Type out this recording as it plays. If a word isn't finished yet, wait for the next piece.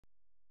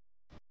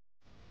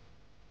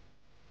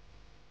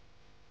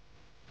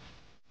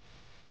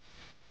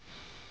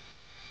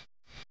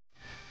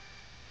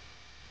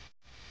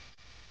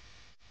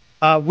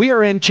We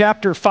are in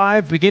chapter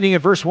 5, beginning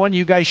at verse 1.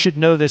 You guys should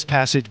know this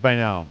passage by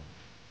now,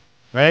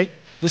 right?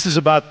 This is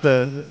about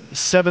the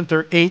 7th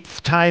or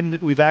 8th time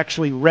that we've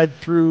actually read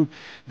through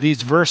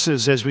these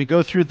verses as we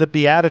go through the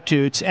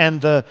Beatitudes. And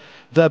the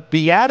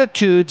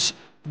Beatitudes,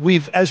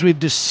 as we've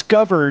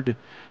discovered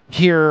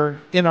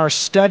here in our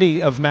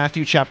study of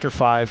Matthew chapter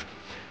 5,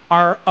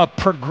 are a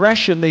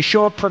progression. They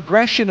show a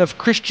progression of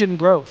Christian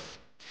growth.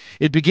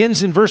 It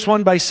begins in verse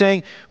 1 by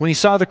saying, when he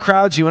saw the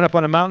crowds, he went up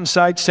on a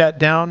mountainside, sat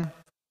down.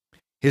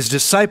 His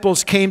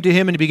disciples came to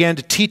him and he began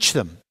to teach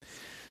them,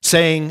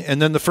 saying, and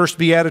then the first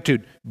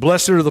beatitude,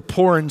 blessed are the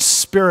poor in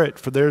spirit,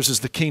 for theirs is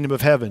the kingdom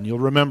of heaven. You'll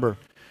remember,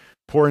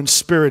 poor in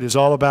spirit is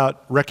all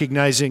about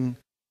recognizing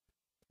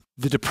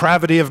the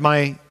depravity of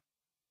my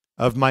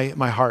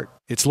heart.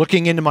 It's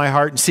looking into my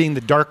heart and seeing the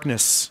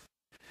darkness,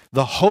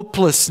 the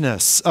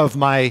hopelessness of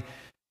my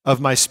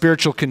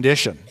spiritual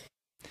condition,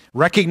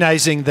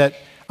 recognizing that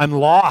I'm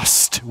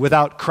lost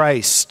without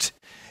Christ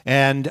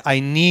and I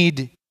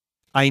need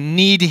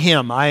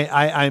him.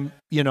 I'm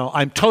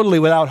totally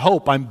without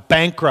hope. I'm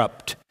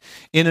bankrupt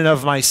in and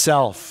of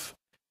myself.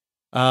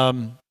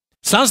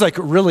 Sounds like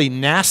a really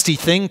nasty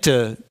thing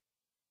to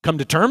come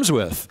to terms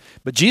with,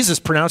 but Jesus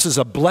pronounces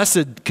a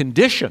blessed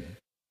condition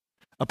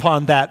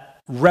upon that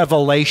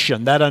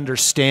revelation, that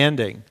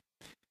understanding,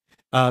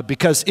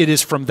 because it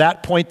is from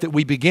that point that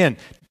we begin.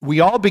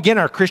 We all begin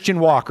our Christian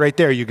walk right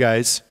there, you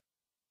guys,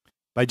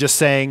 by just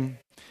saying,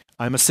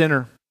 I'm a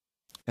sinner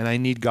and I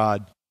need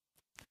God.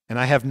 And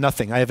I have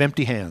nothing. I have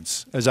empty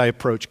hands as I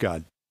approach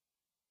God.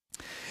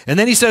 And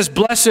then he says,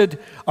 blessed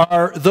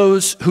are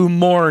those who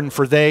mourn,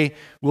 for they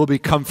will be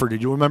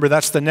comforted. You'll remember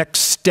that's the next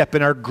step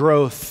in our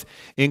growth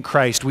in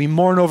Christ. We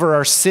mourn over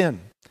our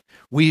sin.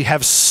 We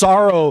have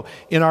sorrow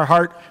in our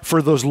heart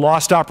for those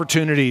lost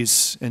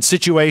opportunities and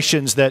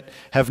situations that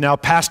have now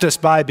passed us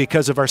by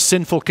because of our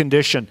sinful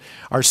condition,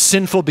 our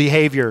sinful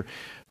behavior,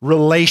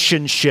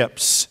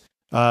 relationships,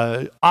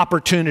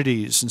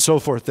 opportunities, and so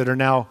forth that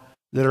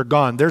are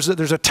gone. There's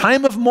a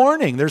time of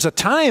mourning. There's a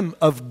time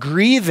of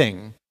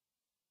grieving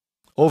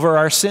over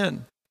our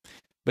sin.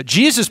 But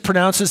Jesus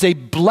pronounces a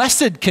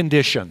blessed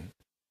condition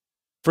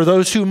for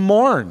those who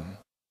mourn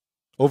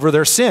over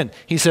their sin.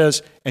 He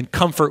says, and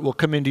comfort will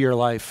come into your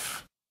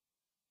life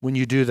when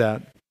you do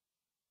that.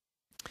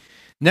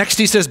 Next,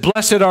 he says,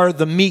 blessed are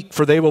the meek,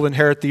 for they will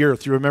inherit the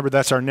earth. You remember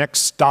that's our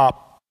next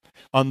stop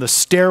on the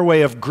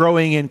stairway of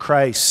growing in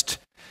Christ.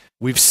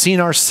 We've seen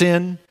our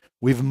sin.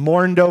 We've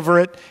mourned over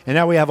it, and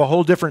now we have a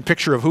whole different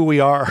picture of who we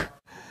are.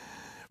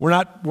 We're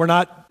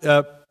not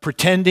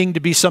pretending to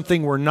be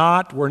something we're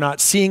not. We're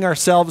not seeing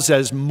ourselves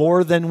as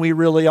more than we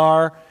really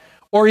are,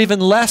 or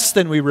even less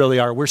than we really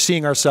are. We're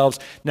seeing ourselves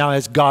now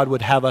as God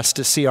would have us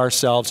to see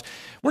ourselves.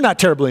 We're not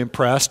terribly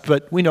impressed,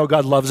 but we know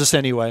God loves us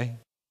anyway.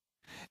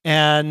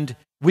 And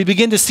we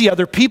begin to see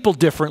other people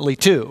differently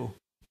too.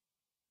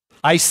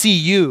 I see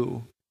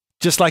you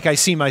just like I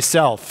see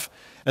myself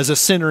as a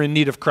sinner in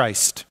need of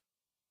Christ.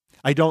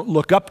 I don't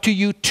look up to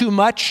you too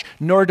much,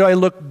 nor do I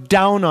look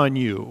down on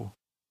you,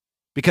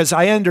 because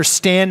I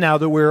understand now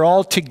that we're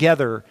all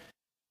together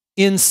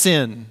in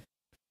sin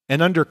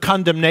and under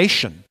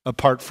condemnation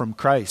apart from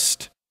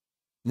Christ.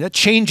 And that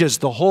changes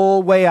the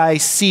whole way I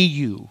see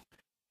you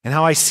and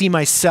how I see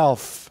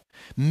myself.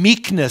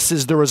 Meekness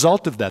is the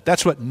result of that.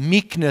 That's what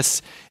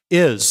meekness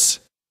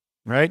is,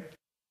 right?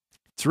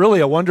 It's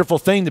really a wonderful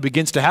thing that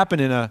begins to happen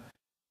in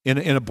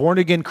a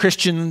born-again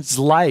Christian's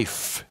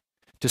life,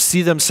 to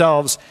see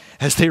themselves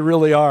as they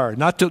really are,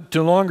 not to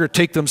no longer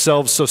take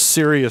themselves so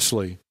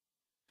seriously.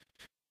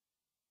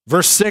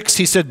 Verse 6,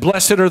 he said,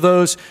 blessed are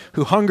those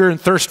who hunger and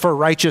thirst for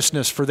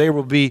righteousness, for they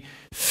will be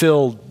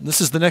filled.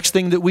 This is the next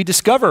thing that we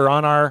discover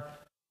on our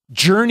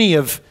journey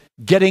of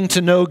getting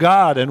to know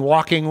God and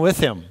walking with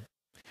him.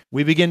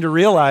 We begin to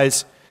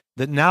realize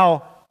that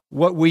now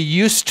what we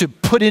used to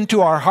put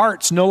into our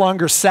hearts no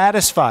longer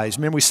satisfies.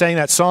 Remember we sang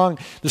that song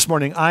this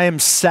morning, I am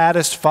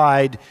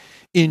satisfied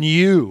in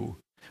you.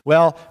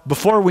 Well,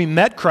 before we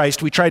met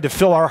Christ, we tried to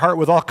fill our heart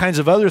with all kinds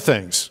of other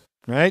things,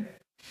 right?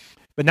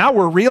 But now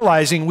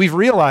we've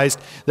realized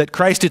that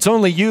Christ, it's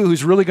only you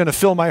who's really going to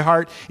fill my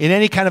heart in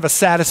any kind of a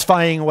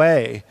satisfying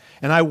way.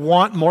 And I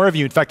want more of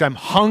you. In fact, I'm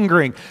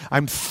hungering,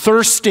 I'm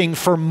thirsting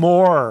for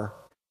more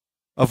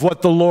of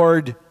what the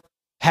Lord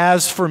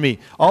has for me.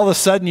 All of a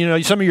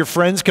sudden, some of your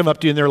friends come up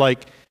to you and they're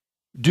like,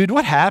 dude,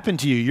 what happened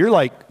to you? You're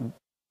like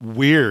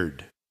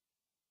weird.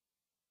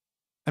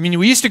 I mean,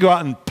 we used to go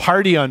out and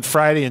party on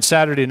Friday and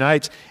Saturday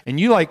nights, and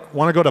you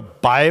want to go to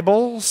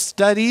Bible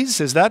studies?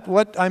 Is that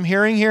what I'm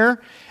hearing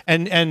here?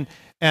 And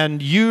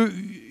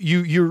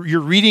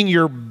you're reading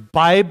your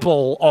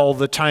Bible all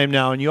the time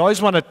now, and you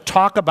always want to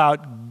talk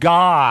about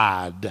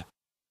God.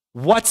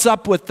 What's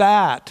up with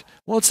that?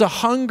 Well, it's a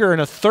hunger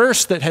and a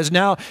thirst that has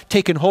now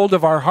taken hold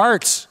of our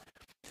hearts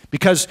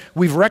because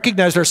we've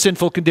recognized our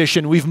sinful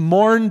condition. We've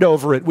mourned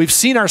over it. We've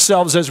seen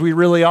ourselves as we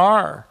really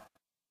are.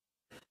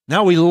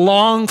 Now we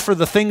long for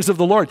the things of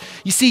the Lord.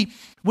 You see,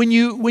 when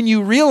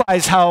you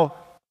realize how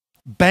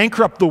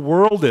bankrupt the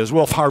world is,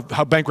 well,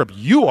 how bankrupt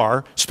you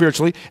are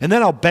spiritually, and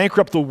then how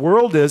bankrupt the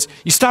world is,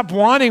 you stop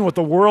wanting what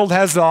the world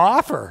has to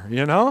offer,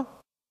 you know?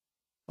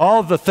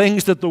 All the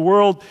things that the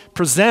world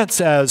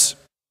presents as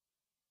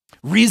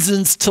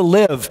reasons to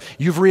live,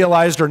 you've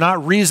realized are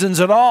not reasons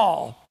at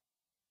all.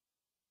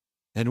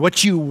 And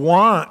what you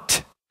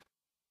want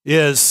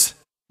is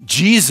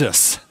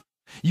Jesus.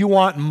 You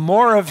want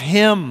more of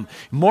Him,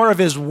 more of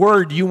His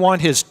Word. You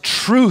want His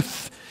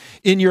truth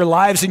in your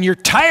lives, and you're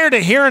tired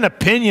of hearing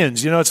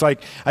opinions. You know, it's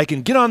like I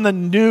can get on the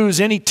news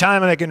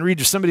anytime and I can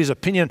read somebody's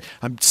opinion.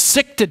 I'm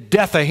sick to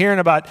death of hearing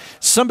about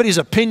somebody's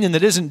opinion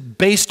that isn't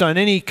based on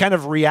any kind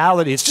of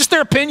reality. It's just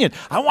their opinion.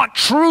 I want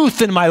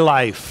truth in my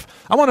life.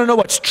 I want to know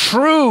what's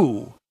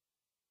true,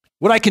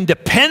 what I can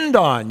depend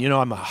on. You know,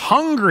 I'm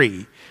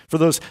hungry for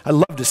those. I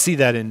love to see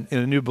that in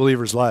a new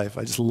believer's life.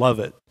 I just love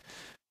it.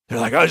 They're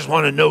like, I just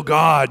want to know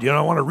God. You know,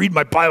 I want to read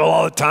my Bible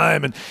all the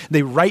time. And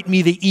they write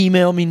me, they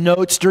email me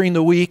notes during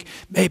the week.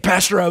 Hey,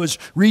 Pastor, I was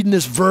reading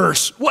this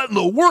verse. What in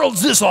the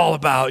world's this all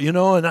about? You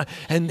know,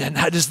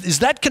 is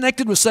that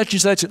connected with such and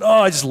such? And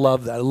I just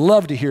love that. I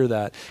love to hear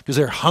that because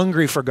they're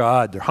hungry for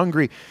God. They're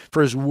hungry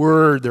for His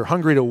Word. They're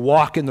hungry to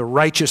walk in the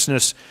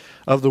righteousness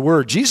of the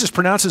Word. Jesus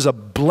pronounces a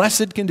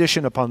blessed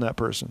condition upon that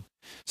person.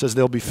 Says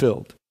they'll be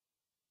filled.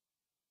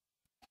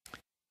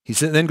 He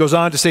then goes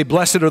on to say,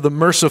 blessed are the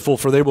merciful,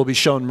 for they will be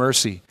shown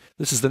mercy.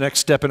 This is the next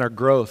step in our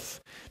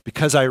growth.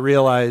 Because I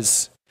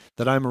realize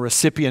that I'm a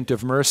recipient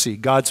of mercy,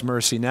 God's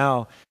mercy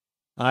now,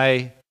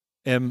 I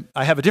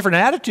have a different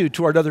attitude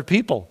toward other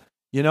people,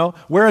 you know?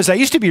 Whereas I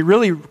used to be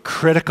really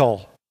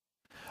critical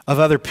of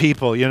other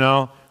people, you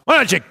know? Why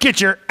don't you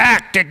get your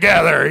act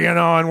together, you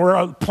know? And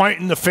we're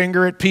pointing the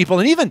finger at people.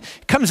 And even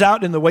comes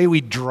out in the way we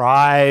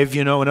drive,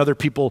 you know, and other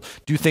people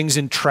do things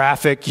in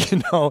traffic,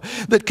 you know,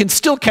 that can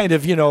still kind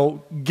of, you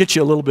know, get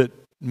you a little bit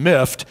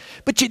miffed.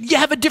 But you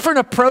have a different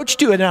approach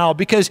to it now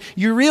because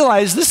you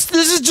realize this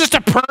is just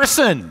a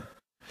person.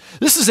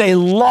 This is a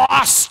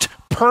lost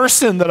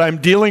person that I'm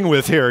dealing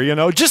with here, you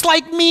know, just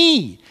like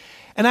me.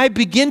 And I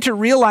begin to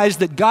realize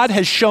that God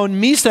has shown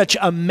me such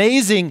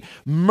amazing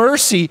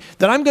mercy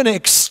that I'm going to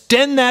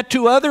extend that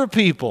to other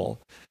people.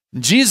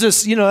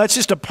 Jesus, you know, that's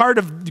just a part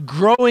of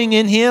growing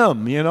in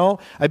Him, you know.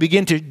 I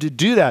begin to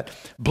do that.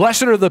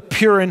 Blessed are the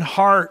pure in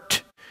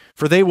heart,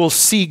 for they will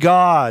see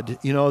God.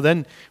 You know,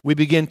 then we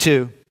begin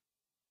to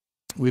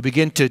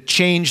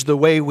change the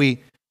way we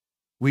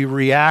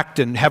react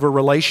and have a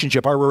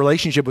relationship. Our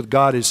relationship with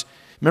God is,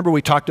 remember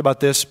we talked about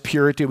this,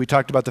 purity. We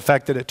talked about the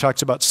fact that it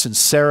talks about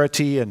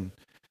sincerity and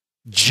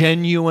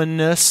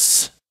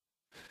genuineness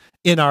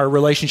in our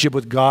relationship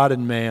with God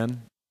and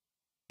man,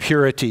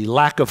 purity,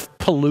 lack of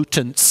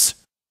pollutants,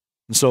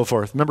 and so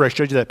forth. Remember I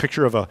showed you that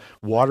picture of a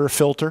water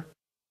filter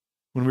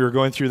when we were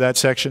going through that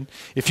section?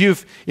 If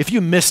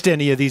you missed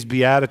any of these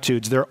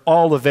Beatitudes, they're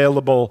all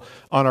available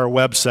on our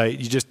website.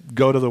 You just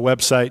go to the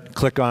website,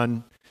 click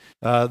on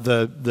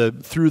the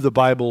Through the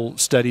Bible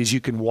studies.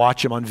 You can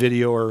watch them on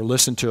video or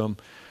listen to them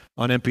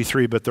on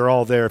MP3, but they're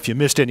all there. If you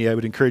missed any, I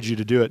would encourage you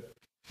to do it.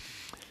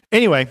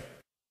 Anyway,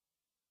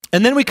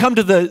 and then we come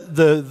to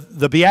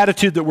the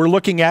beatitude that we're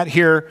looking at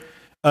here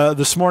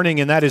this morning,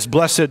 and that is,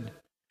 blessed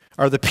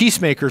are the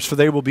peacemakers, for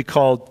they will be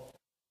called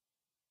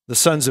the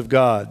sons of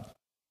God.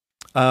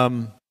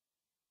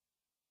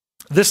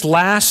 This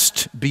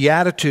last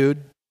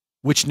beatitude,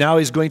 which now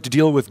is going to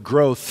deal with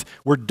growth,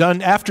 we're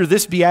done. After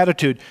this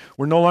beatitude,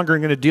 we're no longer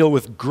going to deal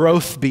with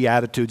growth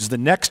beatitudes. The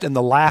next and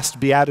the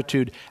last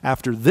beatitude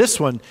after this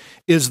one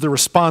is the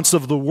response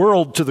of the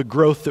world to the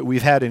growth that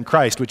we've had in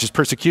Christ, which is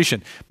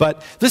persecution.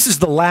 But this is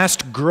the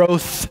last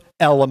growth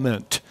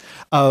element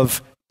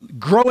of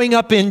growing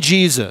up in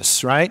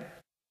Jesus, right?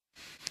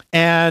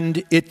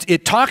 And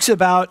it talks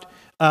about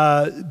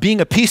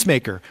being a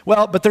peacemaker.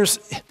 Well, but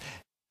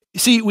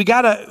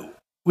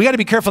we got to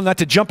be careful not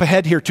to jump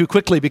ahead here too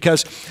quickly,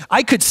 because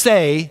I could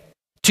say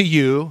to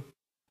you,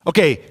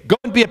 okay, go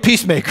and be a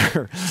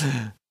peacemaker.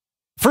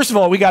 First of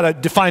all, we got to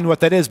define what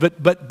that is.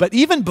 But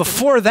even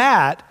before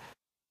that,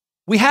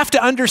 we have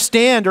to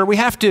understand, or we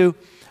have to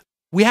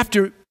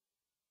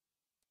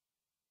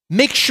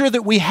make sure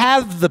that we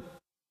have the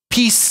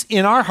peace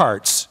in our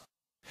hearts,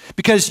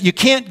 because you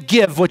can't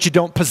give what you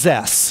don't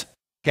possess.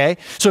 Okay?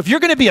 So if you're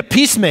going to be a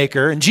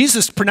peacemaker, and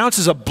Jesus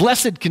pronounces a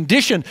blessed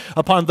condition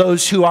upon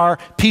those who are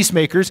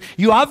peacemakers,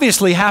 you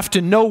obviously have to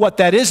know what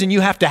that is, and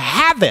you have to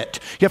have it.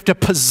 You have to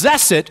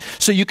possess it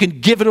so you can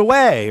give it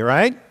away,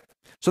 right?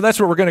 So that's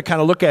what we're going to kind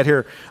of look at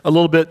here a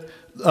little bit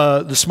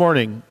this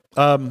morning.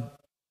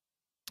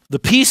 The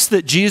peace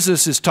that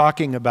Jesus is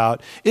talking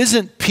about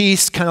isn't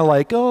peace kind of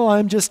like, oh,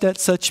 I'm just at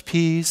such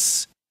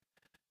peace.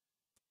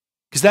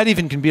 Because that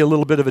even can be a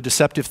little bit of a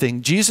deceptive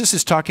thing. Jesus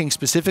is talking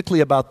specifically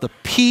about the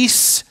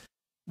peace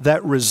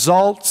that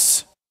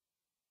results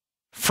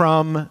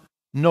from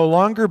no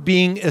longer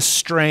being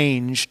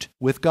estranged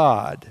with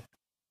God.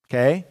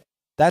 Okay?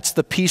 That's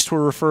the peace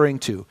we're referring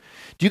to.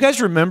 Do you guys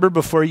remember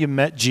before you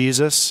met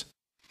Jesus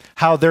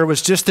how there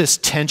was just this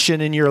tension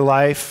in your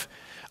life?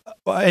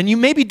 And you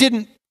maybe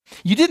didn't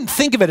you didn't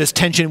think of it as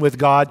tension with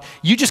God.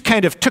 You just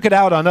kind of took it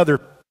out on other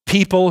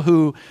people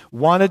who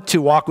wanted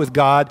to walk with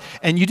God,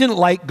 and you didn't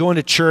like going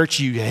to church.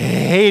 You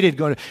hated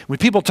going to, when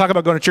people talk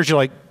about going to church, you're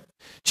like,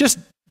 just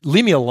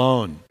leave me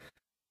alone.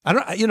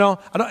 I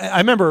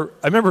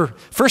remember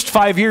first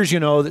 5 years,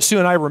 that Sue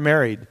and I were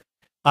married.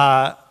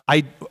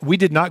 We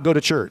did not go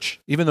to church,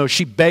 even though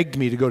she begged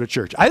me to go to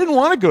church. I didn't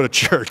want to go to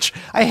church.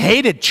 I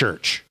hated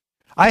church.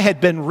 I had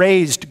been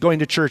raised going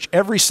to church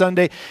every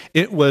Sunday.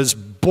 It was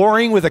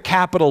boring with a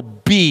capital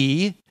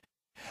B,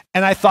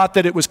 and I thought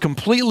that it was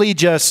completely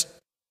just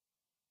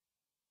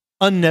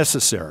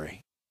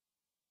unnecessary.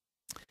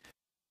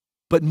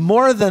 But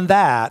more than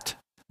that,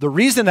 the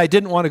reason I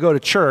didn't want to go to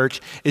church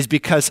is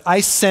because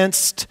I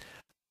sensed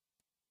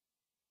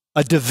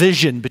a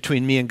division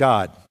between me and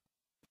God.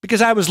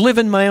 Because I was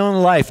living my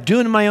own life,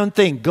 doing my own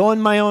thing, going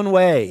my own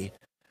way,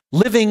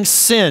 living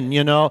sin,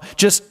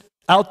 just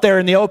out there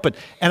in the open.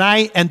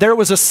 And there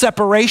was a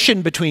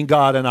separation between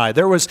God and I.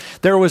 There was,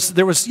 you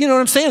know what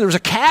I'm saying? There was a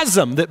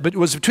chasm that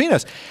was between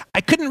us.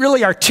 I couldn't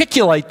really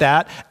articulate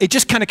that. It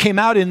just kind of came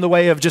out in the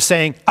way of just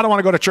saying, I don't want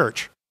to go to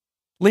church.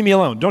 Leave me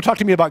alone. Don't talk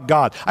to me about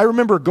God. I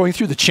remember going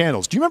through the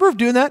channels. Do you remember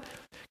doing that?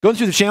 Going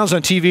through the channels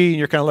on TV, and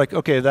you're kind of like,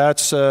 okay,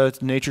 that's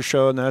Nature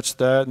Show, and that's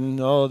that, and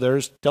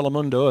there's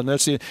Telemundo, and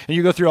that's and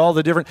you go through all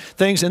the different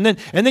things, and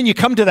then you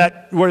come to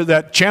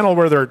that channel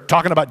where they're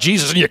talking about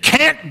Jesus, and you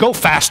can't go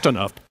fast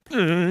enough,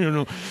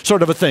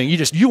 sort of a thing.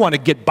 You want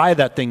to get by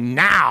that thing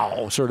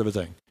now, sort of a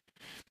thing.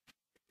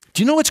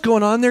 Do you know what's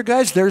going on there,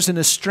 guys? There's an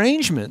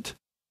estrangement.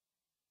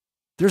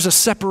 There's a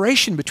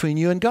separation between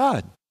you and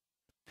God.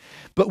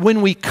 But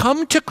when we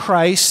come to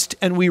Christ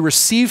and we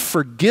receive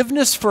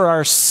forgiveness for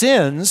our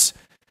sins,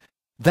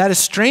 that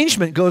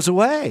estrangement goes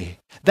away.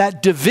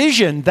 That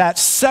division, that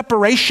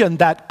separation,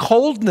 that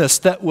coldness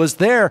that was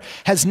there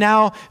has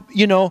now,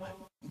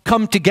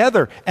 come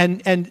together.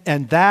 And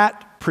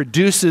that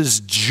produces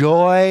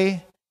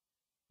joy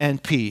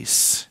and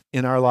peace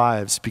in our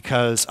lives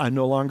because I'm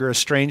no longer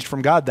estranged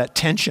from God. That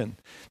tension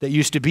that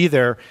used to be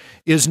there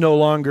is no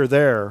longer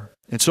there,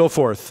 and so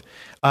forth.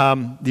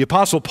 The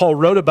Apostle Paul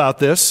wrote about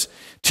this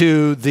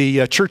to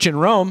the church in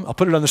Rome. I'll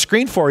put it on the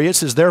screen for you. It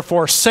says,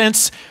 therefore,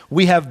 since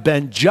we have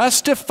been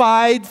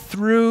justified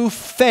through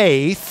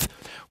faith,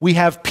 we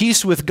have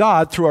peace with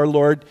God through our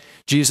Lord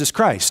Jesus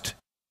Christ.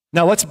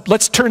 Now,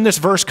 let's turn this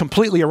verse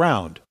completely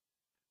around.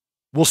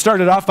 We'll start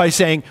it off by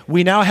saying,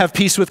 we now have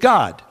peace with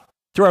God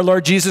through our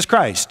Lord Jesus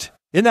Christ.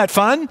 Isn't that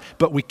fun?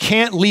 But we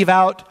can't leave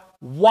out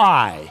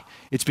why.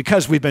 It's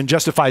because we've been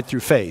justified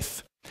through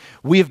faith.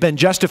 We have been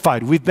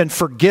justified. We've been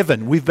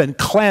forgiven. We've been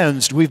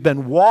cleansed. We've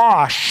been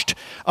washed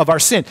of our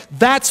sin.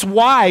 That's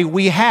why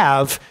we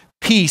have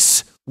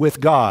peace with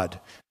God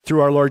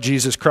through our Lord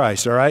Jesus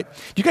Christ, all right?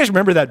 Do you guys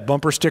remember that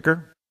bumper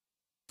sticker?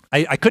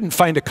 I couldn't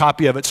find a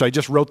copy of it, so I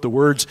just wrote the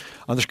words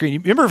on the screen.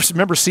 You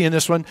remember seeing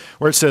this one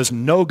where it says,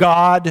 know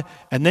God,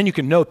 and then you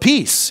can know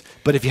peace.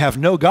 But if you have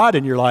no God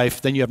in your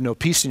life, then you have no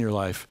peace in your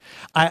life.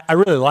 I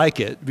really like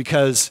it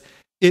because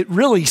it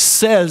really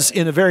says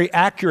in a very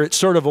accurate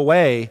sort of a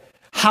way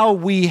how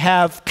we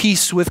have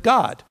peace with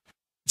God.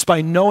 It's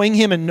by knowing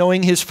Him and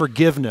knowing His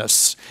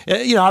forgiveness.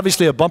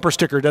 Obviously a bumper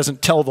sticker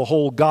doesn't tell the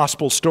whole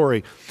gospel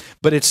story,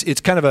 but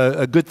it's kind of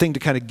a good thing to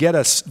kind of get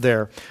us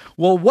there.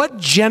 Well, what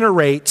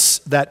generates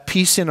that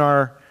peace in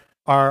our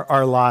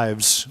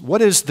lives?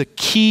 What is the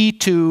key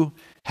to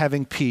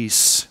having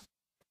peace?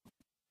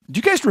 Do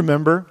you guys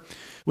remember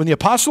when the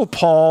Apostle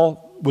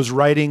Paul was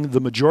writing the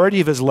majority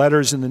of his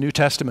letters in the New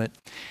Testament,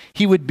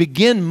 he would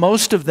begin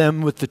most of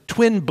them with the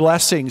twin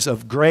blessings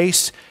of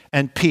grace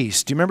and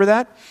peace. Do you remember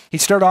that? He'd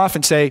start off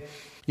and say,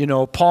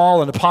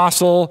 Paul, an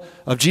apostle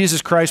of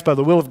Jesus Christ by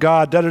the will of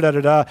God,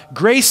 da-da-da-da-da,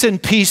 grace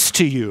and peace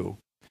to you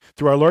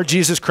through our Lord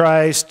Jesus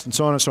Christ, and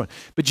so on and so on.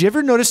 But did you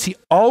ever notice he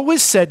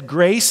always said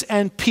grace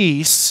and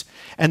peace,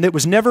 and it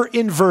was never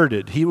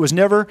inverted. He was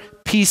never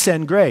peace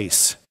and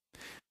grace.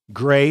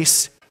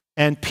 Grace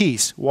and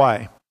peace.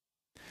 Why?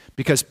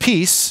 Because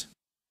peace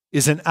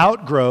is an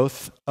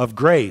outgrowth of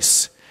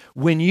grace.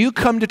 When you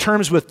come to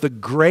terms with the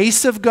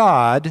grace of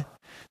God,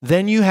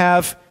 then you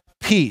have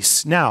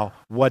peace. Now,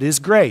 what is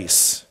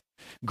grace?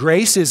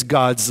 Grace is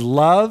God's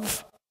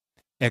love,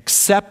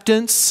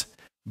 acceptance,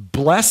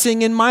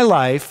 blessing in my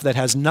life that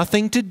has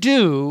nothing to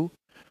do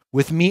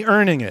with me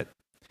earning it.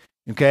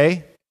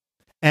 Okay?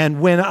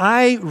 And when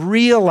I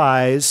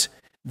realize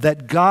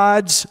that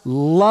God's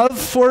love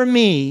for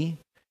me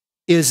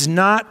is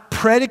not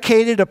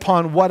predicated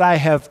upon what I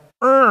have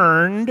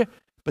earned,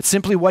 but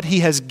simply what He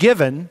has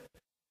given,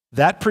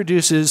 that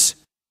produces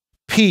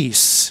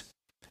peace.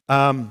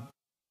 Now,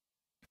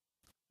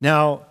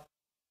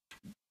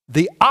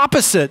 the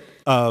opposite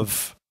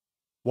of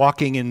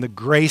walking in the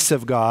grace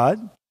of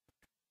God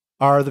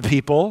are the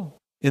people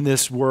in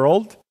this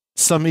world,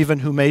 some even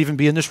who may even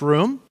be in this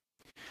room,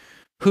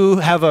 who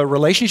have a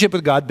relationship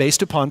with God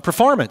based upon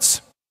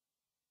performance.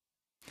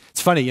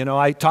 It's funny,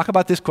 I talk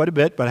about this quite a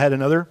bit, but I had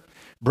another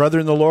brother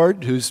in the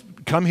Lord who's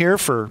come here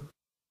for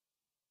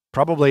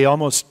probably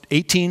almost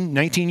 18,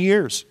 19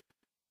 years,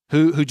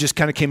 who just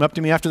kind of came up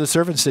to me after the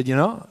service and said,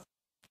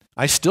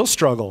 I still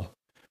struggle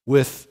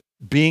with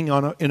being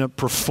in a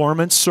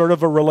performance sort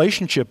of a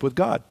relationship with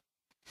God.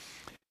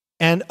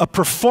 And a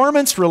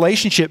performance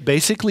relationship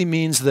basically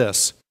means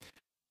this.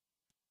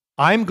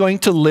 I'm going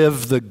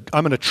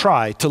to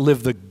try to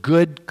live the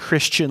good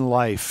Christian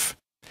life.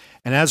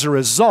 And as a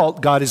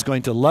result, God is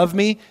going to love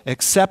me,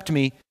 accept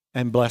me,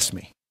 and bless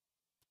me.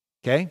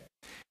 Okay?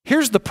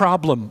 Here's the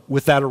problem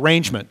with that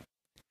arrangement.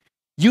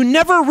 You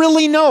never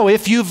really know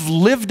if you've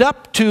lived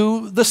up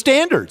to the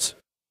standards.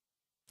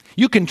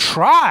 You can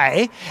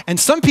try, and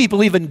some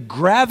people even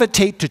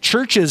gravitate to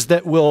churches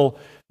that will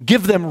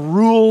give them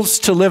rules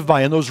to live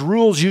by. And those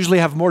rules usually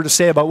have more to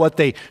say about what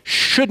they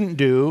shouldn't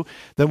do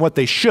than what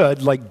they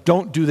should. Like,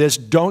 don't do this,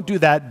 don't do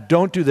that,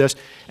 don't do this.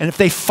 And if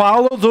they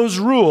follow those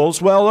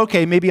rules, well,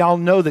 okay, maybe I'll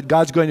know that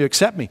God's going to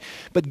accept me.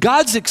 But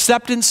God's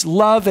acceptance,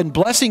 love, and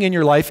blessing in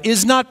your life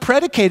is not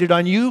predicated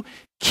on you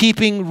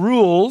keeping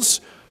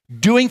rules,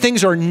 doing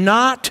things or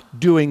not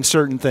doing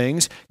certain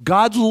things.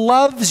 God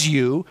loves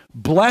you,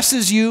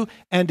 blesses you,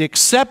 and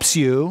accepts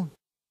you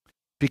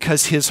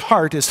because his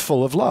heart is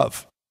full of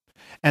love.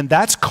 And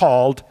that's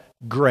called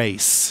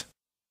grace.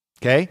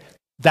 Okay?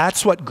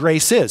 That's what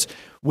grace is.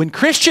 When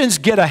Christians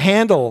get a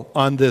handle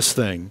on this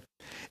thing,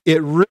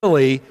 it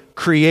really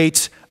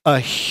creates a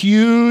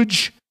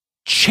huge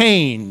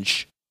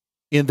change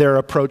in their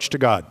approach to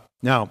God.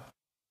 Now,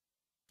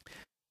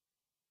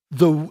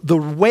 the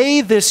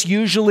way this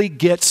usually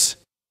gets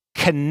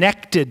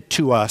connected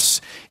to us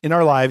in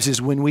our lives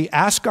is when we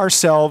ask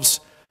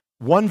ourselves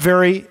one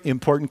very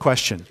important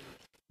question.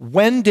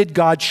 When did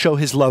God show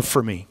his love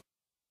for me?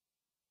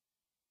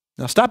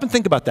 Now stop and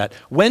think about that.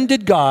 When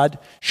did God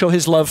show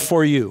his love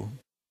for you?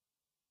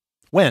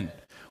 When?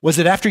 Was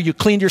it after you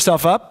cleaned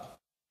yourself up?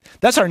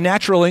 That's our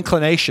natural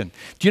inclination.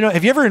 Do you know,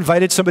 have you ever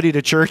invited somebody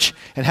to church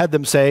and had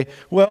them say,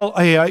 well,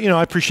 I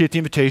appreciate the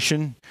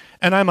invitation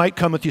and I might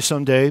come with you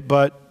someday,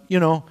 but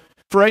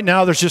for right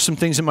now, there's just some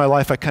things in my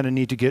life I kind of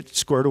need to get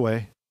squared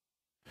away.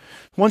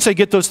 Once I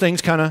get those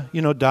things kind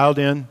of, dialed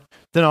in,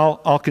 then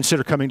I'll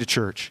consider coming to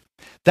church.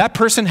 That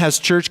person has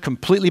church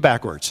completely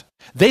backwards.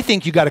 They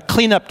think you got to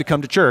clean up to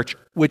come to church,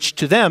 which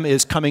to them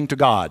is coming to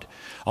God.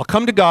 I'll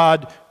come to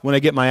God when I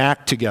get my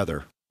act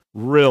together.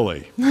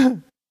 Really?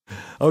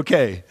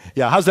 Okay.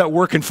 Yeah, how's that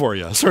working for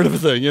you? Sort of a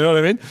thing, you know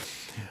what I mean?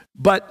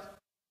 But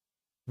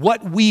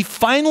what we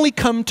finally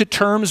come to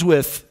terms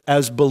with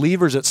as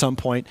believers at some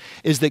point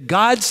is that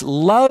God's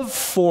love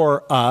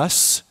for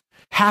us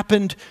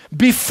happened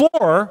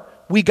before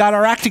we got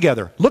our act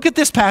together. Look at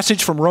this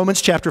passage from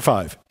Romans chapter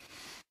 5.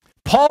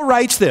 Paul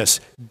writes this,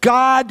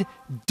 God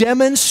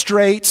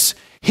demonstrates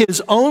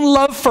his own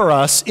love for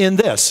us in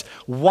this.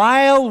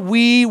 While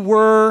we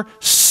were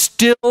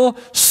still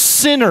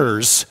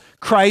sinners,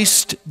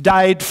 Christ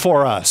died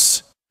for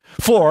us.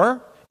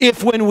 For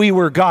if when we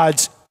were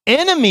God's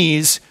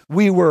enemies,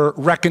 we were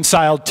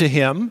reconciled to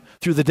him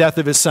through the death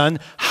of his son,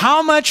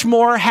 how much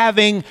more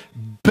having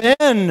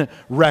been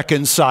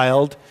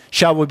reconciled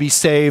shall we be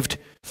saved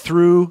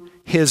through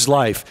his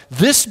life?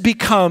 This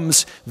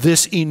becomes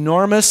this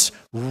enormous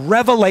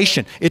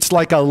revelation. It's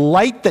like a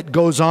light that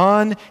goes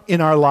on in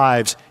our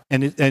lives,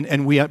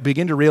 and we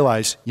begin to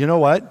realize, you know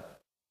what?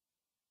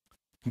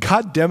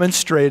 God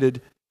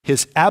demonstrated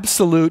his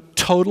absolute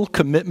total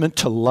commitment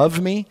to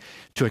love me,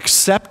 to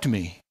accept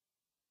me,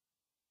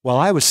 while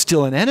I was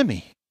still an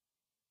enemy.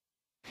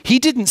 He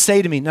didn't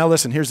say to me, now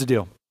listen, here's the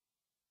deal.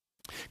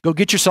 Go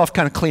get yourself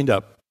kind of cleaned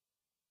up.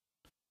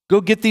 Go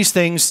get these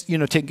things,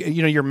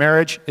 your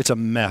marriage, it's a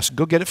mess.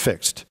 Go get it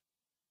fixed.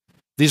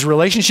 These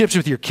relationships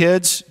with your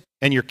kids,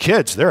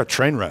 they're a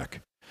train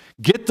wreck.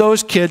 Get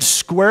those kids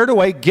squared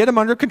away, get them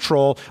under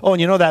control. Oh,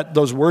 and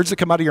those words that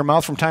come out of your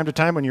mouth from time to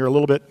time when you're a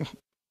little bit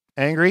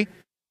angry?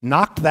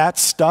 Knock that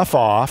stuff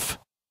off.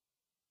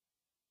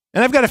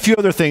 And I've got a few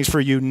other things for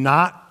you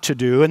not to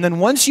do. And then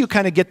once you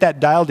kind of get that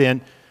dialed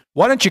in,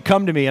 why don't you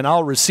come to me and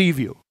I'll receive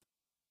you?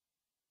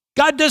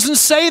 God doesn't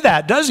say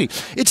that, does he?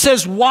 It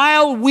says,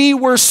 while we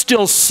were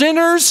still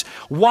sinners,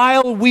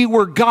 while we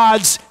were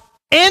God's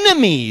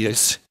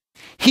enemies,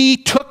 he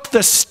took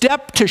the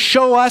step to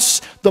show us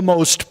the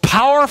most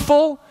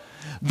powerful,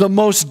 the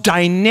most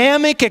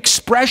dynamic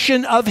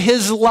expression of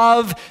his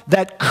love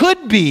that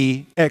could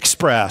be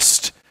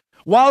expressed.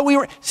 While we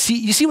were,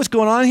 you see what's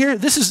going on here?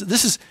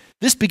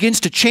 This begins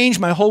to change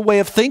my whole way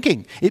of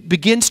thinking. It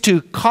begins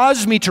to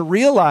cause me to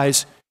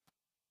realize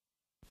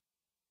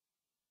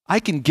I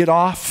can get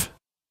off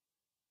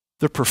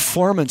the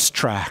performance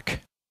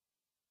track.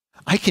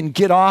 I can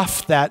get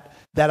off that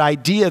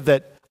idea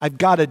that I've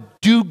got to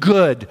do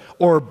good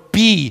or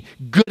be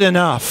good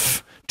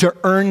enough to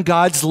earn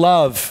God's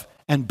love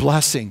and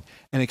blessing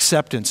and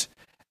acceptance.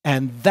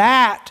 And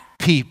that,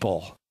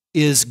 people,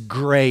 is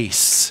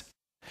grace.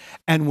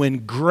 And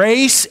when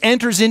grace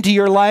enters into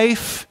your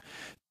life,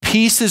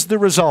 peace is the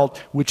result,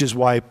 which is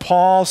why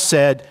Paul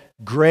said,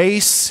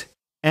 grace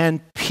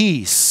and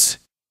peace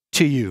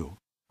to you.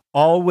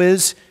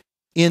 Always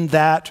in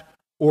that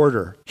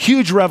order.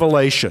 Huge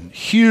revelation,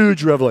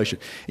 huge revelation.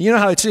 And you know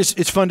how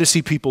it's fun to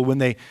see people when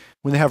they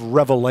have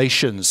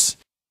revelations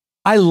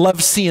I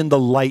love seeing the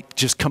light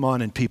just come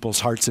on in people's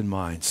hearts and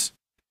minds.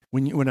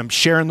 When I'm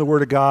sharing the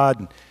Word of God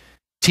and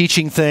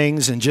teaching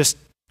things, and just,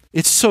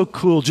 it's so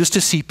cool just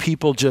to see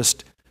people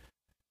just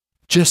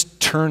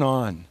turn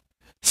on.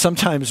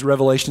 Sometimes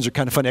revelations are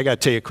kind of funny. I got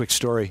to tell you a quick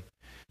story.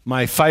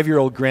 My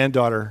 5-year-old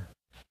granddaughter,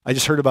 I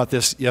just heard about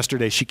this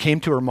yesterday. She came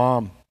to her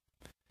mom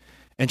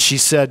and she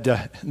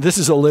said, this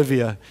is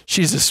Olivia.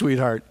 She's a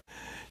sweetheart.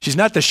 She's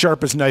not the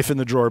sharpest knife in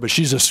the drawer, but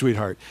she's a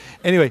sweetheart.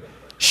 Anyway,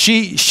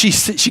 she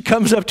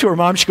comes up to her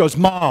mom. She goes,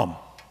 Mom,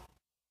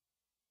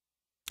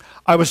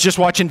 I was just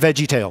watching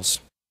VeggieTales.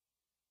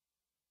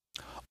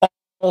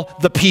 All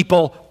the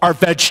people are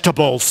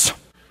vegetables.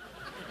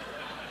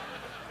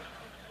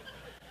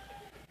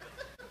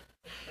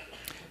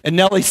 And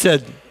Nellie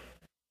said,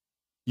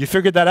 you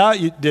figured that out,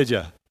 did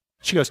you?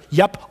 She goes,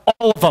 yep,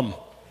 all of them.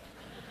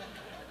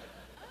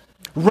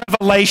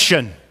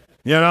 Revelation,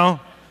 you know?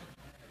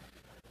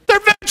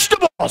 They're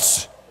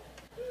vegetables.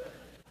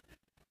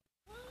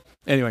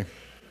 Anyway,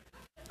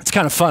 it's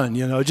kind of fun,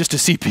 you know, just to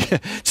see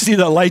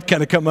the light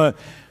kind of come on.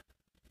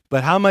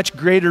 But how much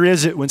greater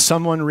is it when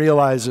someone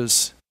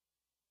realizes,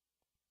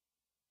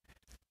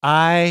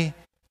 I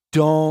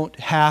don't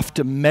have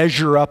to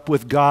measure up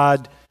with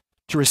God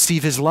to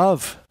receive His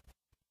love.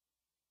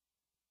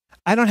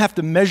 I don't have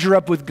to measure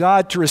up with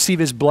God to receive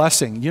His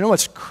blessing. You know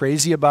what's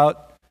crazy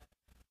about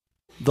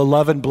the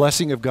love and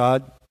blessing of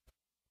God?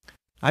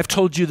 I've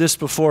told you this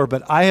before,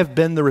 but I have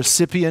been the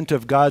recipient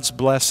of God's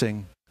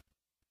blessing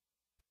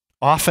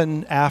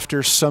often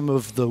after some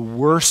of the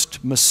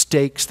worst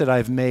mistakes that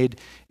I've made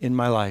in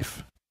my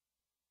life.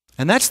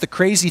 And that's the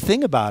crazy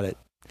thing about it.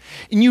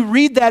 And you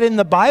read that in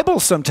the Bible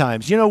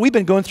sometimes. You know, we've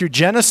been going through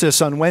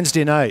Genesis on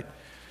Wednesday night.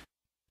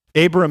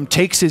 Abram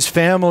takes his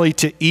family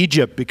to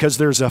Egypt because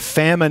there's a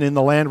famine in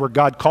the land where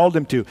God called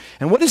him to.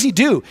 And what does he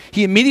do?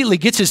 He immediately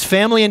gets his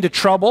family into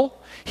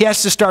trouble. He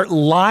has to start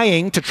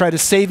lying to try to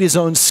save his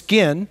own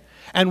skin.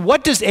 And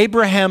what does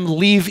Abraham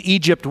leave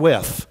Egypt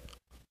with?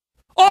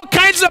 All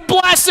kinds of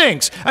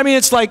blessings. I mean,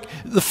 it's like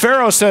the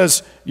Pharaoh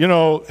says, you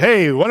know,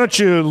 hey, why don't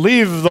you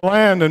leave the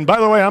land? And by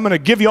the way, I'm going to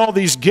give you all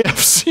these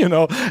gifts, you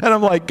know. And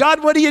I'm like,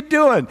 God, what are you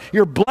doing?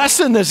 You're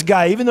blessing this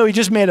guy, even though he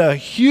just made a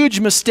huge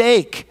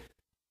mistake.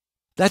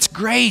 That's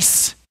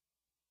grace.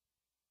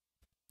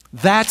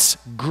 That's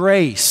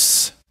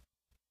grace.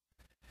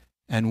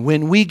 And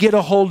when we get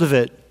a hold of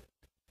it,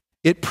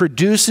 it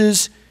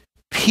produces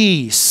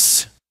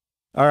peace.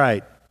 All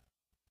right.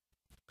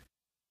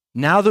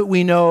 Now that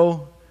we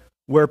know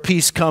where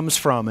peace comes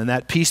from and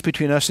that peace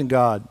between us and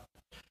God,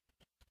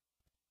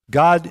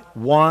 God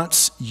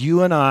wants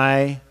you and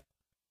I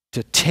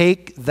to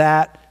take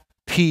that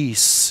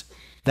peace,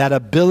 that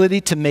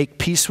ability to make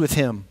peace with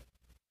Him,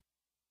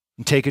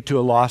 and take it to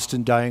a lost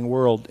and dying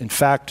world. In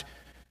fact,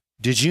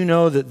 did you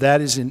know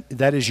that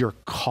is your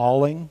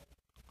calling?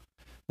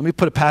 Let me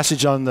put a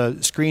passage on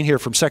the screen here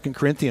from 2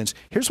 Corinthians.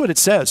 Here's what it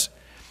says.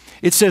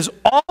 It says,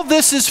 all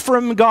this is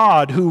from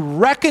God who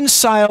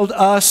reconciled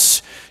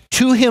us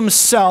to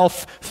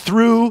Himself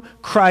through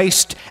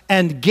Christ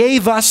and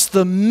gave us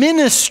the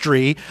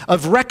ministry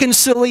of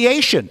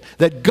reconciliation.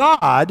 That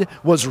God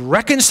was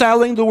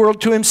reconciling the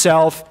world to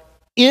Himself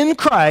in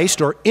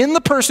Christ, or in the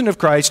person of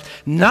Christ,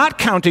 not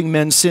counting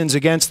men's sins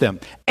against them.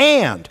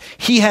 And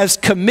He has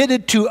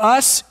committed to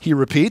us, he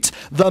repeats,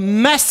 the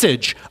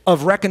message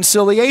of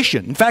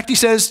reconciliation. In fact, he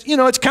says, you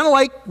know, it's kind of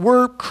like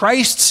we're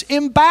Christ's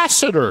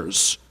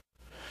ambassadors,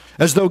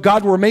 as though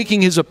God were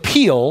making His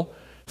appeal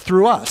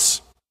through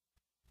us.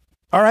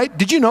 All right,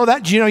 did you know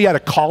that? Did you know you had a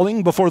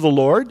calling before the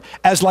Lord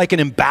as like an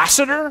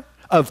ambassador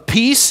of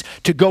peace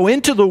to go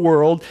into the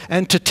world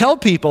and to tell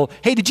people,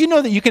 hey, did you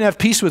know that you can have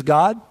peace with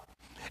God?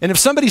 And if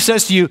somebody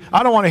says to you,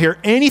 I don't want to hear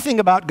anything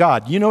about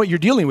God, you know what you're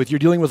dealing with? You're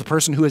dealing with a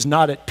person who is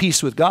not at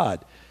peace with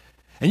God.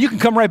 And you can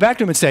come right back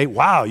to him and say,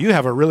 wow, you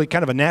have a really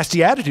kind of a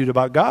nasty attitude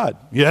about God.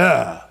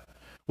 Yeah.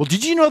 Well,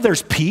 did you know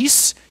there's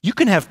peace? You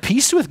can have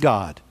peace with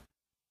God.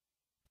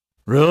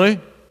 Really?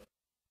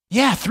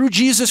 Yeah, through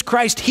Jesus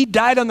Christ. He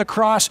died on the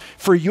cross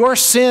for your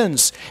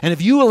sins. And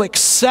if you will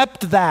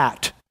accept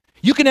that,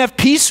 you can have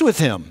peace with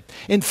Him.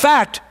 In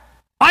fact,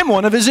 I'm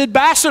one of His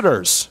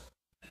ambassadors.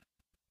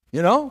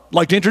 You know,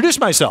 like to introduce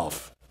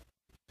myself.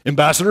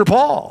 Ambassador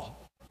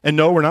Paul. And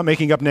no, we're not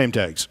making up name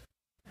tags.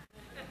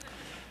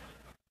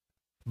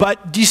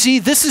 But do you see,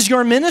 this is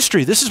your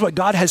ministry. This is what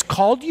God has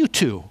called you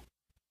to.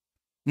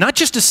 Not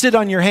just to sit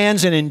on your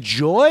hands and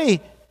enjoy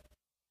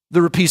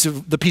the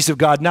peace of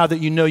God now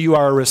that you know you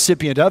are a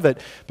recipient of it,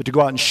 but to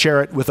go out and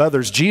share it with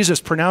others.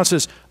 Jesus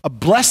pronounces a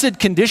blessed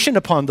condition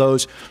upon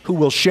those who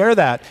will share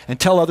that and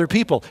tell other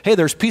people, hey,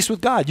 there's peace with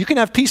God. You can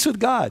have peace with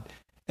God.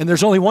 And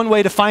there's only one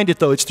way to find it,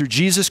 though. It's through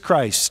Jesus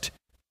Christ.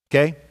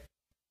 Okay?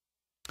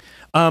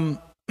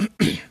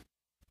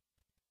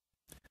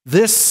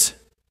 This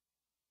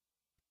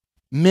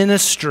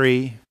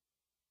ministry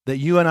that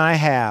you and I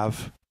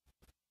have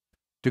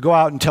to go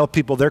out and tell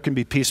people there can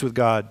be peace with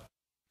God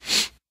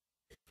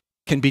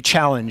can be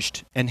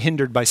challenged and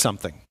hindered by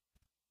something.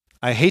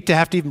 I hate to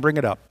have to even bring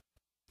it up.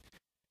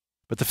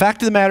 But the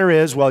fact of the matter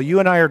is, while you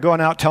and I are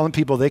going out telling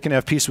people they can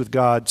have peace with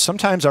God,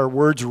 sometimes our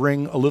words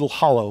ring a little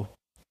hollow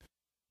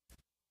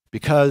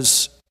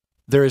because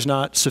there is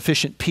not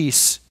sufficient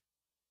peace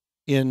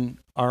in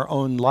our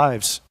own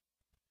lives.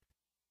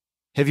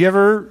 Have you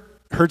ever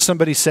heard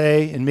somebody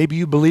say, and maybe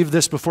you believed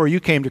this before you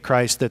came to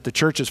Christ, that the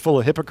church is full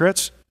of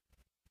hypocrites?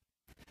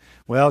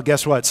 Well,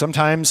 guess what?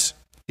 Sometimes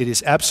it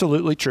is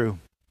absolutely true.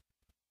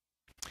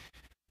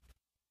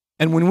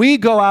 And when we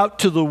go out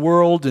to the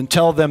world and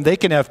tell them they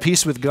can have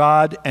peace with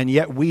God, and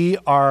yet we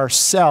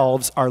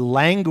ourselves are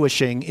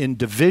languishing in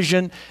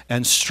division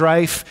and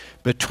strife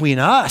between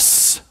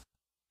us,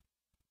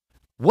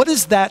 what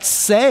does that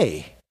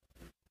say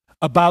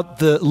about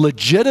the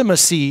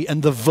legitimacy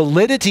and the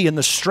validity and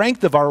the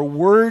strength of our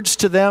words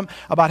to them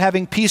about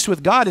having peace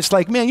with God? It's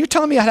like, man, you're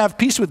telling me how to have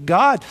peace with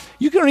God.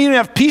 You don't even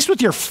have peace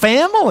with your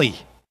family.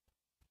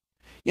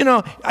 You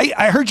know,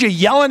 I heard you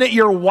yelling at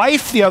your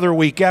wife the other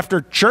week after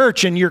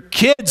church and your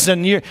kids,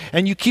 and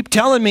you keep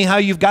telling me how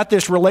you've got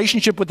this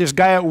relationship with this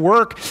guy at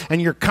work,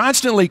 and you're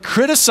constantly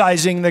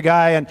criticizing the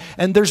guy,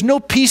 and there's no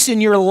peace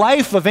in your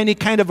life of any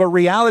kind of a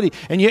reality,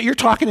 and yet you're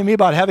talking to me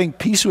about having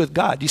peace with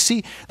God. You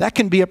see, that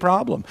can be a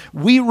problem.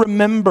 We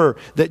remember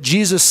that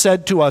Jesus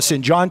said to us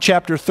in John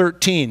chapter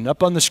 13,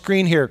 up on the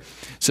screen here,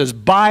 it says,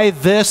 "By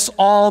this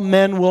all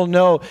men will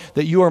know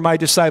that you are my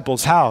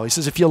disciples." How? He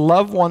says, if you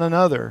love one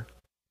another.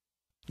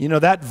 You know,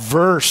 that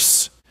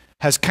verse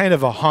has kind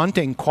of a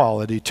haunting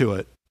quality to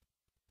it.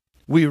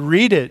 We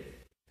read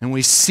it and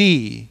we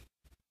see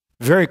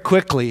very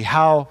quickly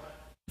how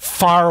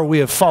far we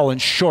have fallen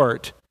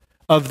short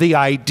of the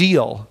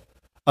ideal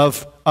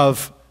of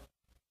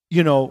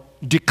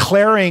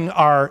declaring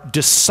our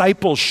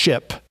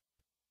discipleship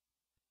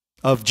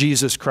of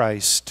Jesus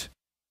Christ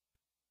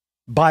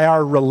by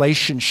our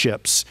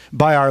relationships,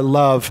 by our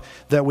love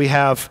that we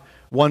have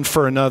one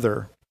for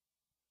another.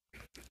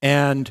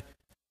 And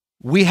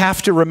we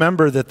have to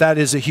remember that that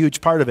is a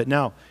huge part of it.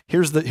 Now,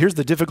 here's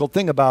the difficult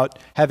thing about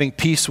having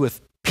peace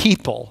with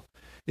people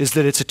is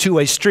that it's a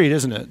two-way street,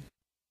 isn't it?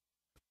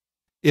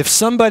 If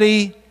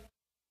somebody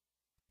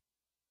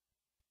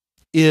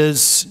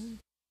is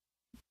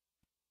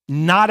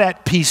not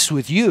at peace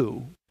with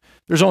you,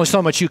 there's only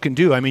so much you can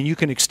do. I mean, you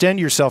can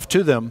extend yourself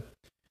to them,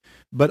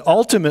 but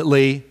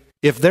ultimately,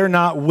 if they're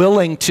not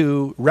willing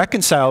to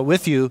reconcile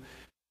with you,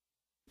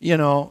 you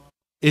know,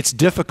 it's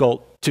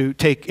difficult to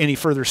take any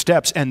further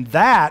steps. And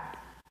that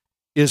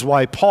is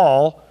why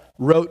Paul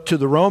wrote to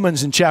the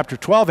Romans in chapter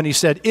 12, and he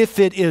said, if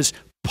it is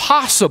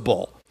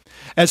possible,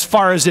 as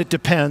far as it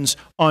depends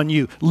on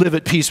you, live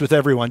at peace with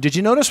everyone. Did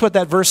you notice what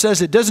that verse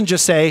says? It doesn't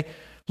just say,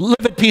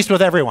 live at peace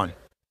with everyone.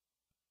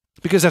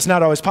 Because that's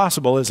not always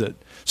possible, is it?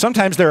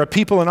 Sometimes there are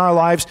people in our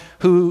lives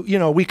who, you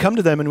know, we come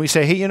to them and we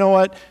say, hey, you know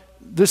what?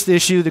 This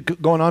issue that's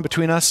going on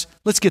between us,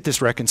 let's get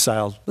this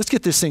reconciled. Let's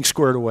get this thing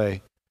squared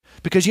away.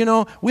 Because, you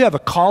know, we have a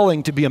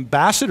calling to be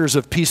ambassadors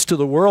of peace to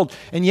the world,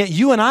 and yet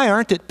you and I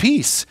aren't at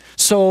peace.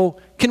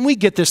 So can we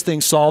get this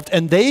thing solved?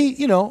 And they,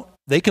 you know,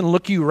 they can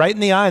look you right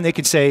in the eye and they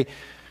can say,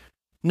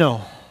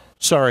 no,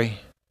 sorry,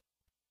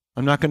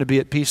 I'm not going to be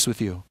at peace with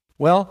you.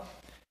 Well,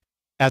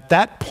 at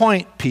that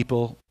point,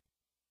 people,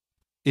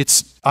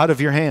 it's out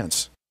of your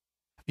hands.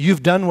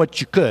 You've done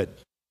what you could.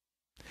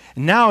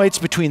 Now it's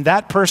between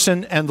that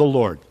person and the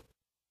Lord,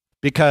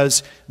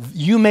 because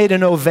you made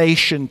an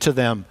ovation to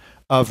them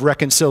of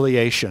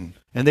reconciliation,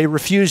 and they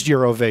refused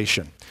your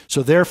ovation.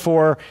 So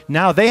therefore,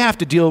 now they have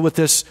to deal with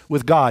this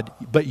with God,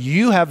 but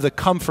you have the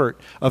comfort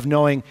of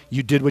knowing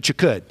you did what you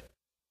could.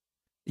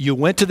 You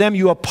went to them,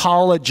 you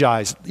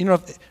apologized. You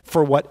know,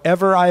 for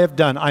whatever I have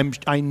done,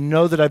 I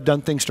know that I've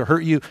done things to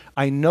hurt you.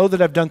 I know that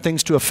I've done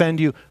things to offend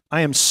you.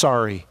 I am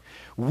sorry.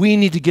 We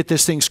need to get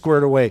this thing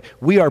squared away.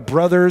 We are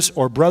brothers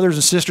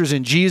and sisters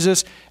in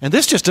Jesus, and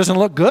this just doesn't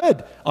look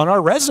good on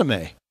our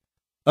resume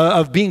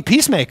of being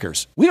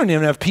peacemakers. We don't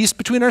even have peace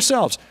between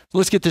ourselves. So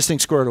let's get this thing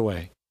squared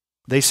away.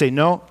 They say,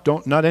 no,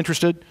 not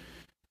interested.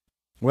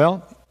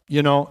 Well,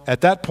 you know,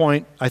 at that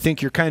point, I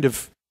think you've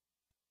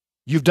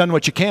done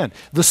what you can.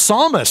 The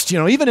psalmist, you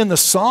know, even in the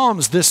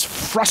Psalms, this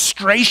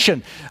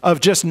frustration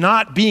of just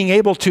not being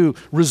able to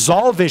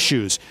resolve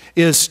issues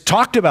is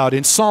talked about.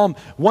 In Psalm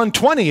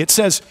 120, it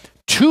says,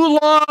 too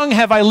long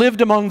have I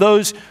lived among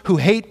those who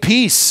hate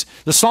peace.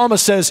 The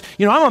psalmist says,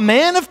 you know, I'm a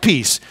man of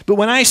peace, but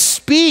when I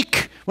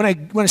speak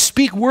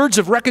words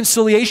of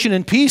reconciliation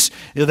and peace,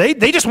 you know,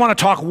 they just want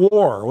to talk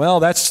war.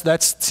 Well, that's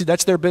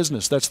their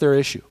business. That's their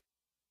issue.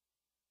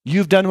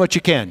 You've done what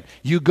you can.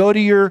 You go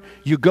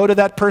to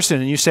that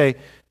person and you say,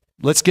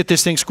 let's get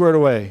this thing squared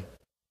away.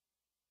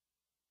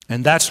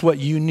 And that's what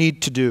you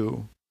need to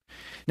do.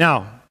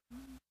 Now,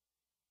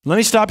 let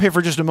me stop here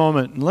for just a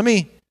moment. Let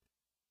me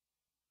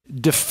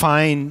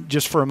define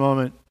just for a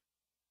moment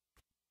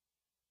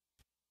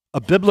a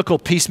biblical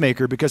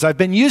peacemaker, because I've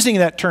been using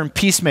that term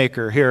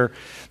peacemaker here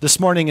this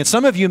morning, and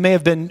some of you may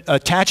have been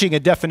attaching a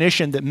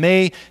definition that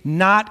may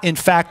not in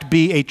fact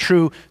be a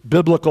true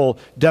biblical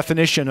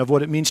definition of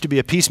what it means to be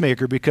a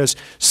peacemaker, because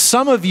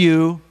some of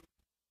you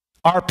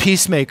are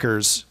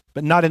peacemakers,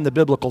 but not in the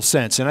biblical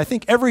sense. And I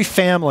think every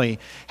family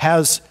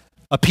has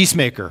a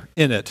peacemaker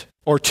in it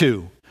or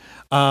two.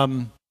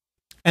 And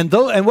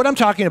what I'm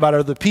talking about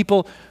are the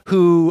people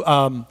who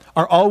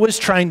are always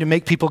trying to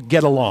make people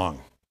get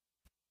along.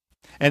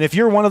 And if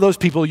you're one of those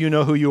people, you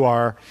know who you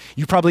are.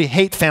 You probably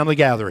hate family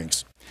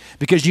gatherings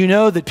because you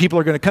know that people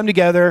are going to come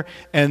together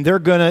and they're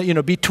going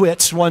to, be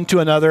twits one to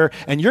another,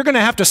 and you're going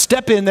to have to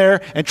step in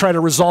there and try to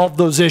resolve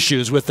those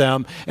issues with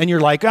them. And you're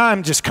like,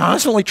 I'm just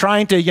constantly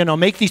trying to,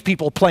 make these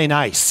people play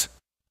nice.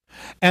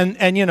 And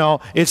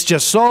it's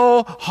just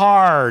so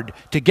hard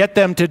to get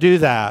them to do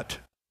that.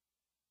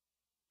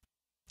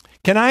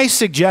 Can I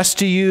suggest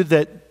to you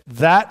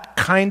that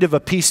kind of a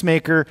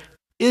peacemaker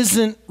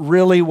isn't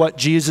really what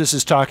Jesus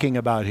is talking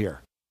about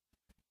here?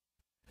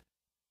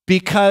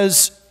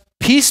 Because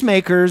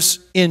peacemakers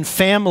in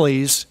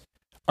families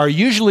are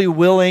usually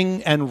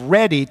willing and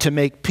ready to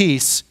make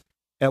peace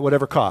at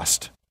whatever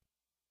cost.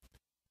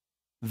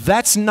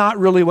 That's not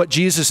really what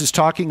Jesus is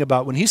talking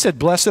about. When he said,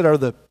 blessed are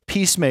the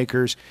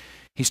peacemakers,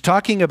 he's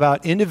talking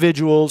about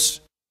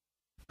individuals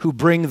who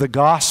bring the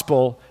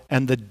gospel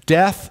and the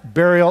death,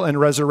 burial, and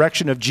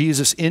resurrection of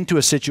Jesus into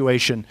a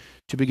situation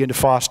to begin to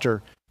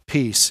foster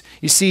peace.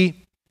 You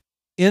see,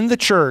 in the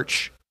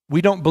church,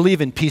 we don't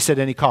believe in peace at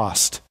any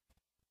cost.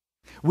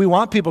 We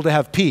want people to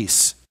have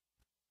peace,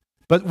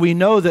 but we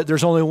know that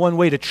there's only one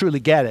way to truly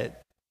get it.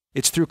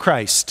 It's through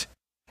Christ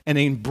and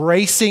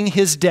embracing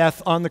his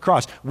death on the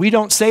cross. We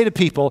don't say to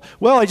people,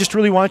 well, I just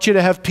really want you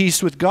to have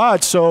peace with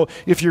God. So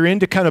if you're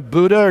into kind of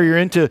Buddha, or you're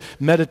into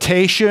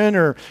meditation,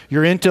 or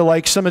you're into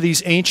like some of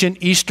these ancient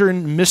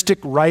Eastern mystic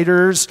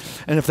writers,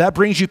 and if that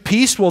brings you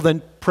peace, well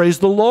then praise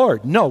the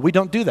Lord. No, we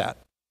don't do that.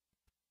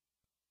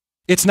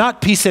 It's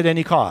not peace at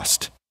any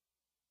cost.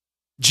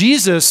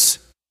 Jesus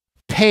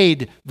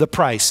paid the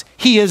price.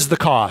 He is the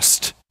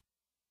cost.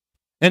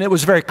 And it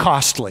was very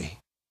costly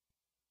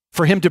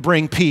for him to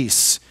bring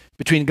peace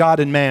between God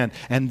and man.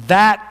 And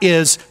that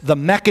is the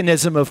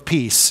mechanism of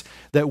peace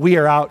that we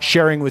are out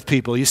sharing with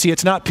people. You see,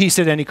 it's not peace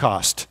at any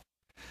cost.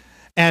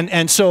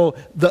 And so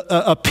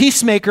a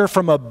peacemaker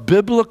from a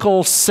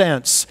biblical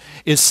sense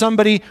is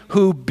somebody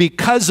who,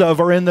 because of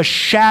or in the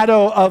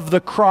shadow of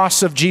the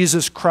cross of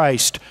Jesus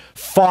Christ,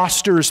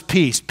 fosters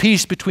peace.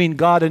 Peace between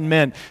God and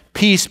men.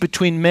 Peace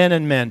between men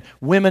and men.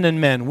 Women and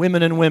men.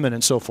 Women and women,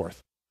 and so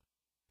forth.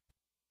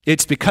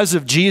 It's because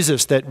of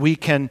Jesus that we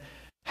can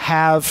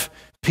have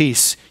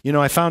peace.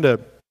 I found a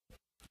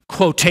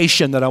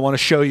quotation that I want to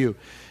show you.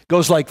 It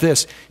goes like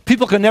this: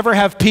 people can never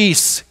have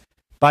peace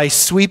by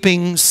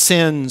sweeping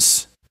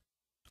sins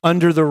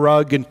under the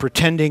rug and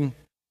pretending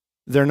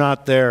they're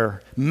not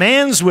there.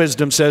 Man's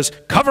wisdom says,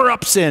 cover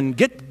up sin,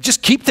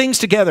 just keep things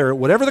together at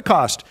whatever the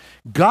cost.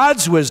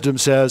 God's wisdom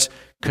says,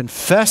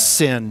 confess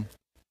sin,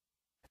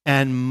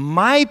 and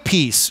my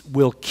peace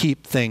will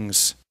keep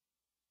things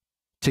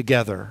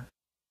together.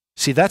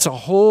 See, that's a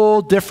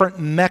whole different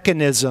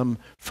mechanism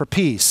for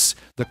peace,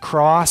 the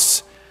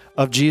cross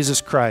of Jesus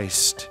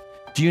Christ.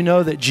 Do you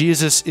know that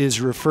Jesus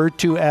is referred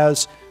to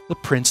as the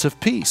Prince of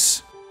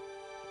Peace?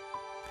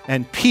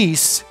 And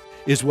peace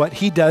is what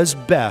he does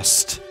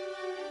best,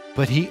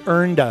 but he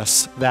earned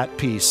us that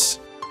peace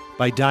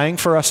by dying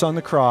for us on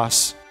the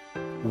cross,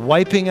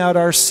 wiping out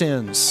our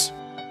sins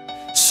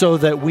so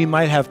that we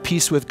might have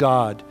peace with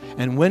God.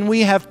 And when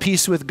we have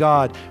peace with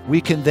God,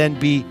 we can then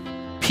be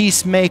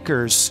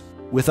peacemakers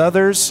with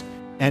others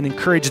and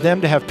encourage them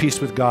to have peace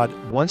with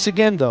God. Once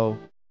again, though,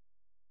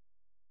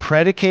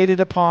 predicated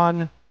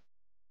upon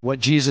what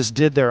Jesus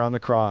did there on the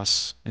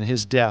cross and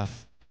his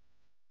death,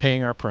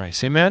 paying our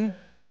price. Amen?